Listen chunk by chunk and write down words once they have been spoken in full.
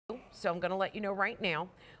So I'm going to let you know right now,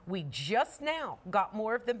 we just now got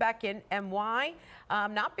more of them back in. And why?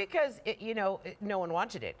 Not because, no one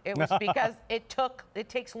wanted it. It was because it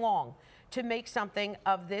takes long to make something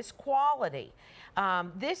of this quality.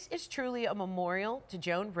 This is truly a memorial to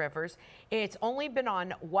Joan Rivers. It's only been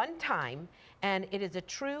on one time, and it is a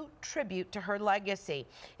true tribute to her legacy.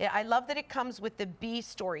 I love that it comes with the B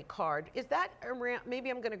story card. Is that around? Maybe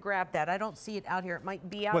I'm going to grab that. I don't see it out here. It might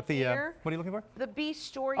be out here. What are you looking for? The B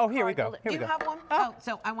story card. Oh, here we go. Do you have one? Oh,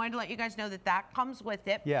 so I wanted to let you guys know that that comes with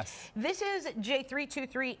it. Yes. This is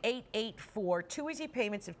J323884. 2 easy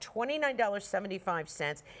payments of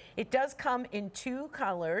 $29.75. It does come in 2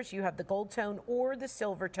 colors. You have the gold tone or the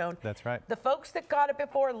silver tone. That's right. The folks that got it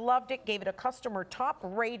before loved it, gave it a customer top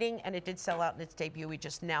rating, and it did sell out in its debut. We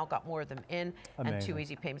just now got more of them in. Amazing. And 2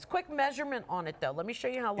 easy payments. Quick measurement on it, though. Let me show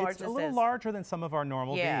you how large this is. It's a little larger than some of our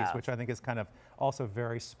normal bees, which I think is kind of also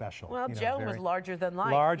very special. Well, Joan was larger than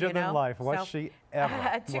life. Larger than life. Was she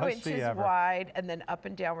ever? 2 inches wide, and then up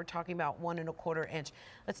and down, we're talking about 1 1/4 inch.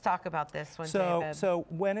 Let's talk about this one, David. So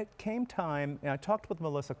when it came time, and I talked with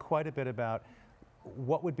Melissa quite a bit about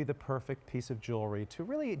what would be the perfect piece of jewelry to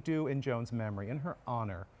really do in Joan's memory, in her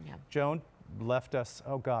honor. Yeah. Joan left us,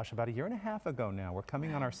 oh gosh, about 1.5 years ago now. We're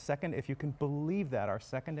coming on our second, if you can believe that, our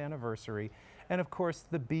second anniversary. And of course,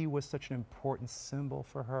 the bee was such an important symbol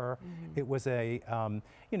for her. It was a,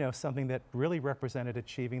 something that really represented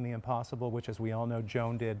achieving the impossible, which, as we all know,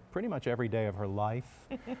 Joan did pretty much every day of her life.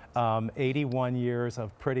 81 years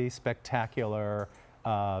of pretty spectacular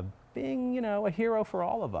being, a hero for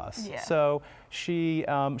all of us. Yeah. So she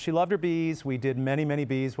loved her bees. We did many, many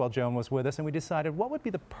bees while Joan was with us, and we decided what would be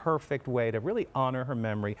the perfect way to really honor her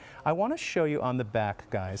memory. I want to show you on the back,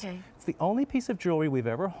 guys. Okay. It's the only piece of jewelry we've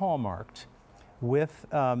ever hallmarked with,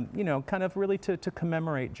 kind of really to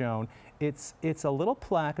commemorate Joan. It's a little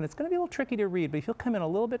plaque, and it's going to be a little tricky to read, but if you'll come in a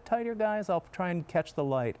little bit tighter, guys, I'll try and catch the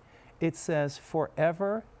light. It says,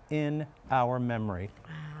 "Forever in our memory."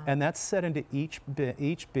 Wow. And that's set into each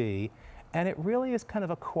bee, and it really is kind of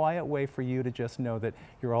a quiet way for you to just know that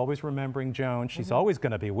you're always remembering Joan. She's always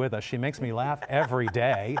going to be with us. She makes me laugh every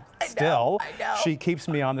day. Still, I know. She keeps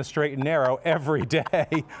me on the straight and narrow every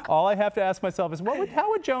day. All I have to ask myself is, how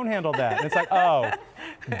would Joan handle that? And it's like, oh,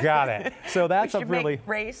 got it. So that's a really make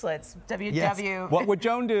bracelets. WW. Yes. What would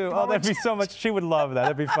Joan do? Oh, that'd be so much. She would love that.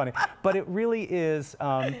 That'd be funny. But it really is.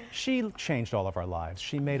 She changed all of our lives.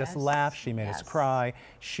 She made us laugh. She made us cry.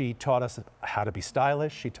 She taught us how to be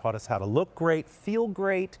stylish. She taught us how to look great, feel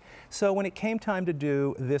great. So when it came time to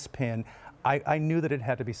do this pin, I knew that it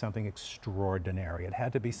had to be something extraordinary. It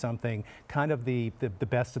had to be something kind of the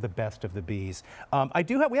best of the bees. We have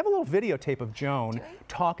a little videotape of Joan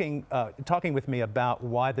talking with me about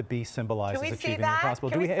why the bee symbolizes achieving the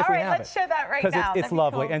impossible. All right, let's show that right now. Because it's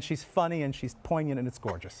lovely, and she's funny, and she's poignant, and it's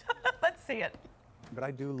gorgeous. Let's see it. But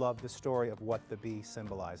I do love the story of what the bee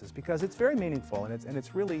symbolizes, because it's very meaningful, and it's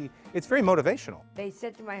very motivational. They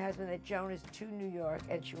said to my husband that Joan is too New York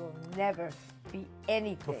and she will never be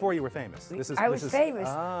anything. Before you were famous. I was famous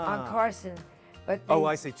on Carson, but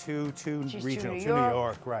I see, too regional, to New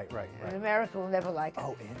York. Right. And America will never like it.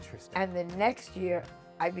 Oh, interesting. And the next year,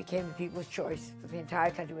 I became the People's Choice for the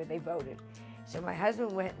entire country where they voted. So my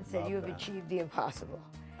husband went and said, "You have achieved the impossible."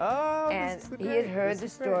 Oh, and he had heard the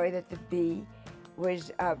story that the bee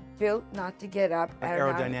was built not to get up.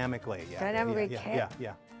 Aerodynamically, yeah.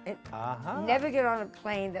 Never get on a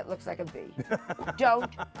plane that looks like a bee.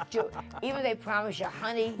 Don't do it. Even they promise you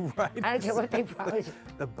honey. Right. I don't care what they promise you.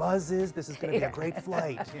 The buzz is, this is going to be a great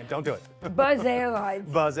flight. Yeah, don't do it. Buzz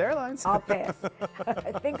Airlines. Buzz Airlines. I'll pass.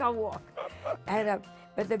 I think I'll walk. And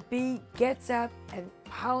but the bee gets up and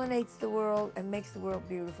pollinates the world and makes the world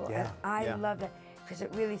beautiful. Yeah, and I love that, because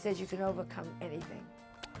it really says you can overcome anything.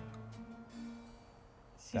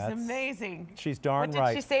 She's amazing. She's darn right. What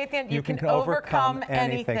did she say at the end? You can overcome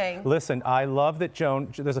anything. Listen, I love that Joan,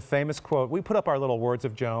 there's a famous quote. We put up our little words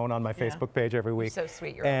of Joan on my Facebook page every week. You're so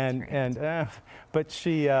sweet. But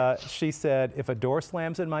she said, if a door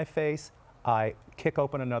slams in my face, I kick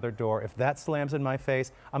open another door. If that slams in my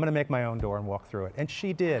face, I'm going to make my own door and walk through it. And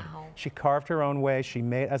she did. Wow. She carved her own way. She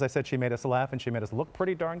made, as I said, she made us laugh, and she made us look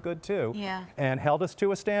pretty darn good too. Yeah. And held us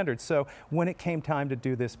to a standard. So when it came time to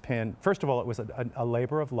do this pin, first of all, it was a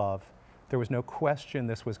labor of love. There was no question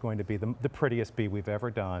this was going to be the prettiest bee we've ever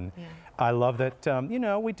done. Yeah. I love that,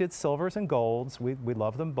 we did silvers and golds. We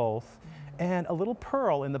love them both. And a little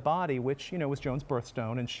pearl in the body, which, was Joan's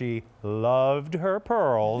birthstone, and she loved her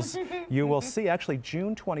pearls. You will see, actually,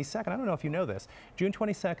 June 22nd, I don't know if you know this, June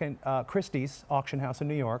 22nd, Christie's auction house in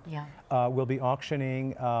New York will be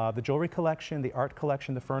auctioning the jewelry collection, the art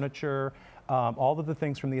collection, the furniture, all of the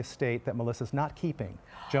things from the estate that Melissa's not keeping.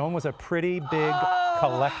 Joan was a pretty big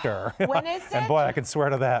collector. When is it? And boy, I can swear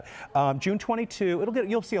to that. June 22.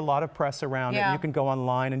 You'll see a lot of press around it. You can go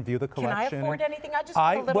online and view the collection. Can I afford anything? I just put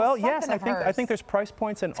a little well, something yes, of hers. I think there's price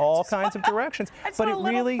points in all kinds of directions. But it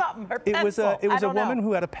really, it was a woman know.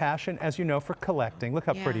 who had a passion, as you know, for collecting. Look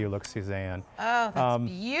how pretty you look, Suzanne. Oh, that's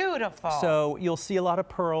beautiful. So you'll see a lot of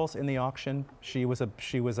pearls in the auction. She was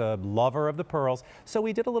a lover of the pearls. So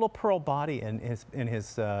we did a little pearl body in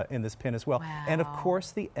this pin as well. Wow. And of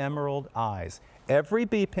course the emerald eyes. Every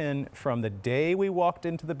bee pin from the day we walked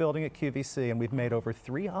into the building at QVC, and we've made over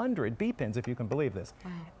 300 bee pins, if you can believe this.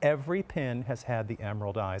 Wow. Every pin has had the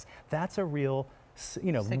emerald eyes. That's a real,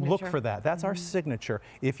 signature. Look for that. That's our signature.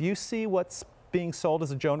 If you see what's being sold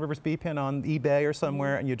as a Joan Rivers bee pin on eBay or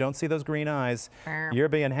somewhere and you don't see those green eyes, you're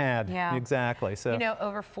being had. Yeah. Exactly. So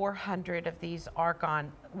over 400 of these are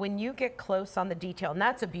gone. When you get close on the detail, and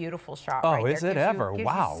that's a beautiful shot oh, right there. Is it ever? Gives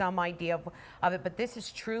wow. you some idea of it, but this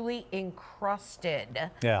is truly encrusted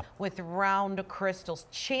with round crystals.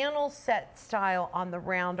 Channel set style on the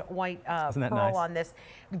round white pearl nice? On this.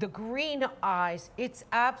 The green eyes, it's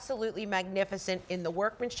absolutely magnificent in the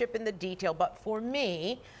workmanship and the detail, but for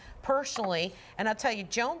me, personally, and I'll tell you,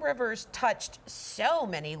 Joan Rivers touched so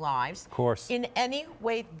many lives, of course, in any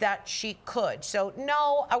way that she could. So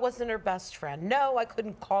no, I wasn't her best friend. No, I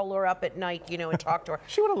couldn't call her up at night, and talk to her.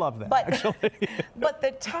 She would have loved that, actually. But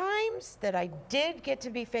the times that I did get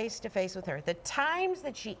to be face to face with her, the times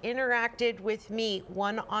that she interacted with me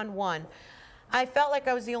one-on-one, I felt like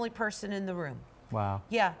I was the only person in the room. Wow.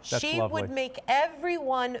 Yeah, that's she lovely. would make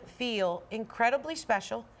everyone feel incredibly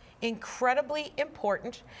special, incredibly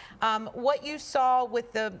important. What you saw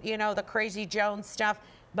with the, the crazy Joan stuff,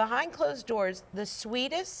 behind closed doors, the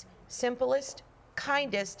sweetest, simplest,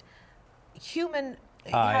 kindest human,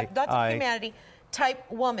 humanity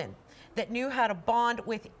type woman that knew how to bond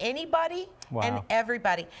with anybody and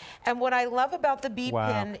everybody. And what I love about the bee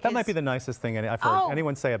pin that might be the nicest thing I've heard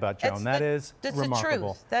anyone say about Joan. That's remarkable.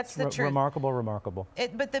 The truth. That's the truth. Remarkable, remarkable.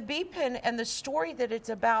 But the bee pin and the story that it's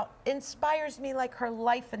about inspires me like her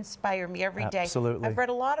life inspired me every day. Absolutely. I've read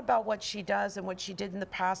a lot about what she does and what she did in the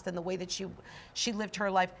past and the way that she lived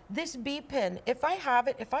her life. This bee pin, if I have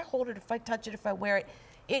it, if I hold it, if I touch it, if I wear it,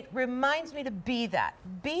 it reminds me to be that.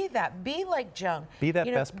 Be like Joan. Be that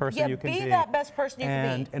best person you can be. Be that best person you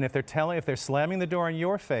can be. And if they're slamming the door in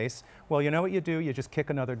your face, well, you know what you do? You just kick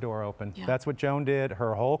another door open. Yeah. That's what Joan did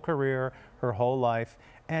her whole career, her whole life.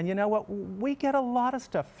 And you know what? We get a lot of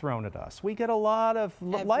stuff thrown at us. We get a lot of,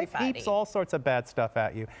 life heaps all sorts of bad stuff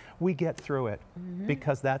at you. We get through it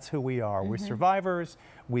because that's who we are. We're survivors.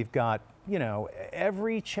 We've got,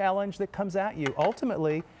 every challenge that comes at you,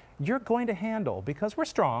 ultimately, you're going to handle because we're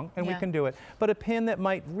strong and we can do it. But a pin that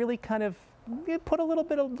might really kind of put a little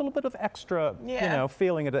bit of extra,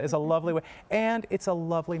 feeling it is a lovely way. And it's a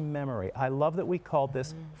lovely memory. I love that we called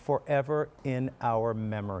this Forever in Our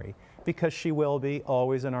Memory, because she will be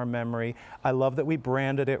always in our memory. I love that we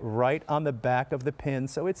branded it right on the back of the pin.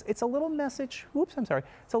 So it's a little message, oops, I'm sorry.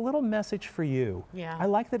 It's a little message for you. Yeah. I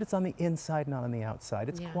like that it's on the inside, not on the outside.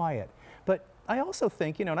 It's quiet. But I also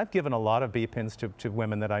think, and I've given a lot of bee pins to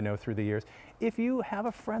women that I know through the years, if you have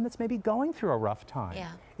a friend that's maybe going through a rough time,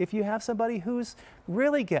 if you have somebody who's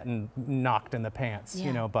really getting knocked in the pants,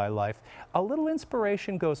 by life, a little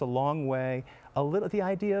inspiration goes a long way. The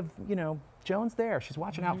idea of, Joan's there, she's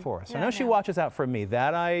watching out for us. I know she watches out for me.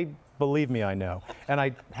 Believe me, I know. And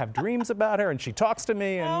I have dreams about her, and she talks to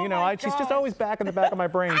me, and she's just always back in the back of my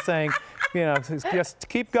brain saying, just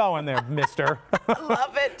keep going there, mister.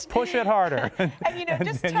 Love it. Push it harder. And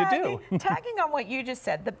just tagging on what you just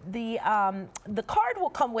said, the card will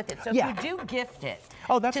come with it. So if you do gift it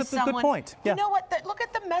that's a good point. You know what? Look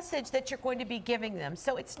at the message that you're going to be giving them.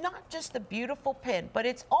 So it's not just the beautiful pin, but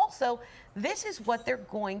it's also, this is what they're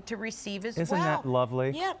going to receive as well. Isn't that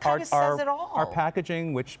lovely? Yeah, it kind of says it all. Our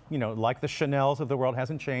packaging, which, like the Chanels of the world,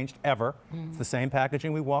 hasn't changed ever. It's the same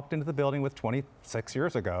packaging we walked into the building with 26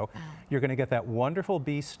 years ago. You're going to get that wonderful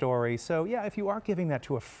bee story. So yeah, if you are giving that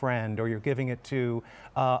to a friend, or you're giving it to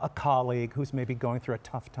a colleague who's maybe going through a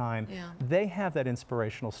tough time, they have that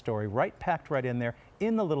inspirational story packed right in there,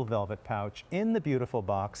 in the little velvet pouch, in the beautiful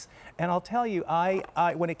box. And I'll tell you,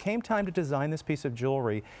 when it came time to design this piece of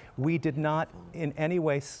jewelry, we did not in any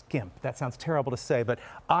way skimp. That sounds terrible to say, but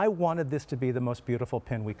I wanted this to be the most beautiful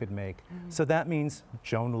pin we could make. So that means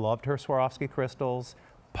Joan loved her Swarovski crystals.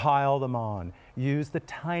 Pile them on. Use the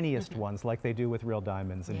tiniest ones like they do with real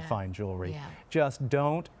diamonds and fine jewelry. Just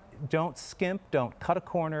don't don't skimp, don't cut a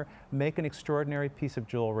corner, make an extraordinary piece of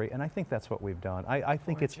jewelry, and I think that's what we've done. I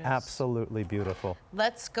think it's absolutely beautiful.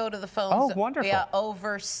 Let's go to the phones. Oh, wonderful. We have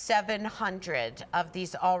over 700 of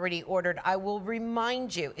these already ordered. I will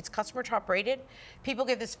remind you, it's customer top rated. People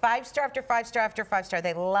give this 5-star after 5-star after 5-star.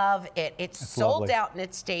 They love it. It's sold lovely. out in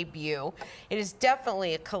its debut. It is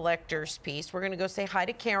definitely a collector's piece. We're going to go say hi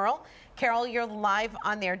to Carol. Carol, you're live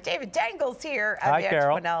on there. David Dangle's here at Hi,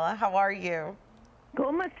 Carol. Antonella. How are you?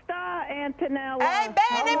 ¿Cómo está, Antonella? Hey,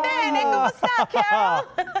 bene, ¿cómo está, Carol?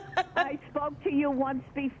 I spoke to you once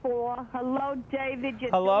before. Hello, David.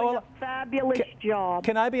 You're Hello. doing a fabulous job.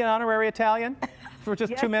 Can I be an honorary Italian for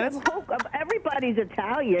just 2 minutes? Everybody's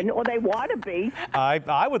Italian, or they want to be.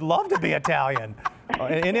 I would love to be Italian.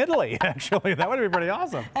 In Italy, actually. That would be pretty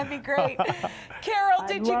awesome. That'd be great. Carol,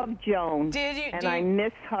 I love Joan. And I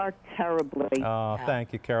miss her terribly. Oh,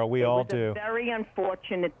 thank you, Carol. We all do. It was a very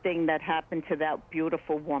unfortunate thing that happened to that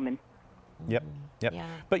beautiful woman. Yep. Yeah.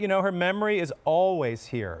 But you know, her memory is always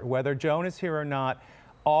here. Whether Joan is here or not,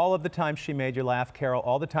 all of the times she made you laugh, Carol,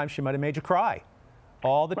 all the times she might have made you cry.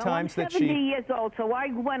 All the times I'm that 70 years old, so I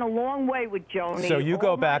went a long way with Joni. So you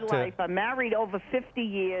go back to... life. I'm married over 50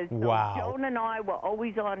 years. So wow. Joan and I were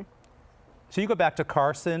always on... So you go back to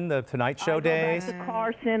Carson, the Tonight Show days? I go back to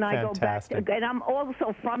Carson. I go back to... And I'm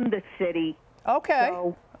also from the city. Okay.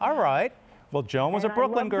 So, all right. Well, Joan was a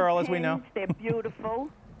Brooklyn girl, as we know. They're beautiful.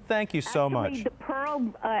 Thank you so Actually, much. The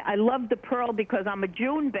pearl, I love the pearl because I'm a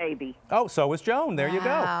June baby. Oh, so was Joan. There you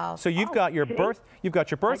go. So you've got your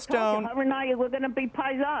birthstone. Her and I, we're going to be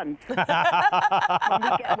paisans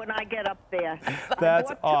when I get up there.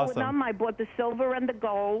 That's I bought awesome. Two of them. I bought the silver and the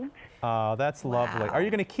gold. Oh, that's lovely. Are you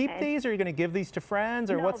going to keep these, or are you going to give these to friends,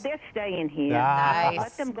 or no, what's? They're staying here. Nice.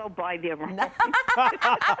 Let them go buy their own.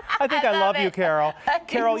 I think I love you, Carol.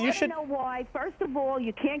 Carol, you should. You know why? First of all,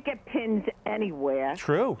 you can't get pins anywhere.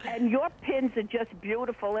 True. And your pins are just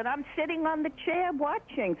beautiful. And I'm sitting on the chair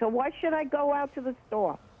watching. So why should I go out to the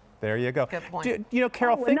store? There you go. Good point. You know,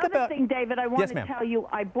 Carol, think another about. thing, David, I want Yes, to ma'am. tell you.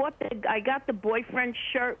 I got the boyfriend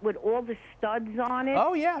shirt with all the studs on it.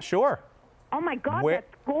 Oh yeah, sure. Oh my God,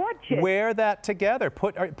 that's gorgeous. Wear that together.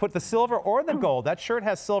 Put the silver or the gold. That shirt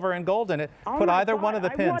has silver and gold in it. Put either one of the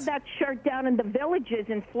pins. I wore that shirt down in the Villages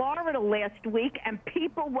in Florida last week, and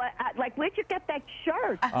people were like, "Where'd you get that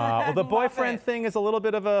shirt?" Well, the boyfriend thing is a little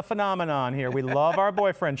bit of a phenomenon here. We love our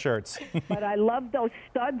boyfriend shirts. But I love those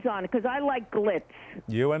studs on it because I like glitz.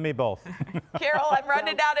 You and me both. Carol, I'm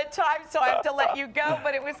running out of time, so I have to let you go,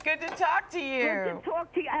 but it was good to talk to you. Good to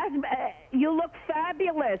talk to you. You look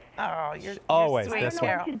fabulous. Oh, you're always sweet, this I don't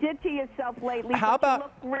know way. what you did to yourself lately. How but you about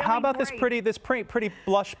look really how about great. this pretty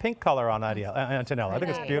blush pink color on Antonella? I think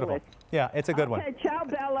it's beautiful. Yeah, it's a good one. Okay, ciao,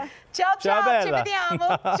 Bella. Ciao, Ciao, ciao, Bella. ci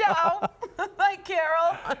vediamo. Ciao. Bye,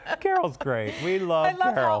 Carol. Carol's great. We love I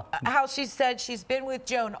love Carol. how she said she's been with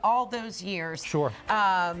Joan all those years. Sure.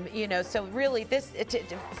 You know, so really,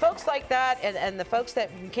 folks like that and the folks that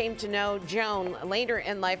came to know Joan later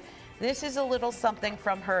in life, this is a little something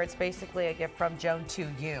from her. It's basically a gift from Joan to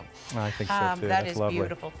you. I think so too. That That's is lovely.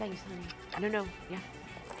 beautiful. Thanks, honey. No, yeah.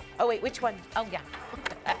 Oh wait, which one? Oh yeah.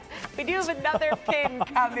 We do have another pin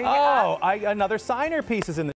coming up. Oh, another signer piece is in the